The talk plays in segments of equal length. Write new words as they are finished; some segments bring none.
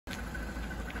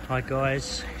Hi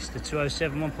guys, it's the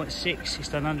 207 1.6, it's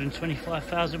done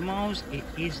 125,000 miles, it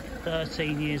is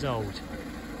 13 years old.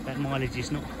 That mileage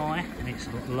is not high and it's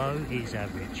not low, it is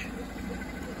average.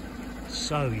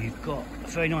 So you've got a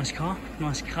very nice car,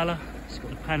 nice colour, it's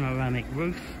got a panoramic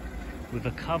roof with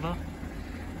a cover.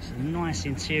 It's a nice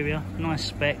interior, nice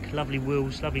spec, lovely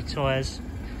wheels, lovely tyres.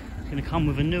 It's going to come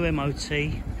with a new MOT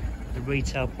at the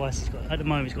retail price. At the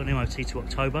moment it's got an MOT to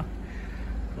October.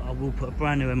 But I will put a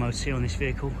brand new MOT on this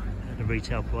vehicle at the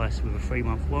retail price with a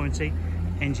 3-month warranty,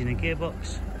 engine and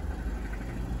gearbox.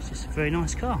 It's just a very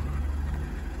nice car.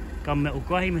 Gunmetal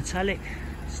grey, metallic,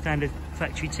 standard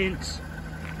factory tints,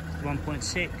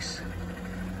 1.6.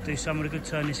 Do someone a good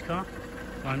turn this car,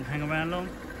 won't hang around long.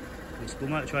 Principal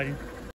Motor Trading.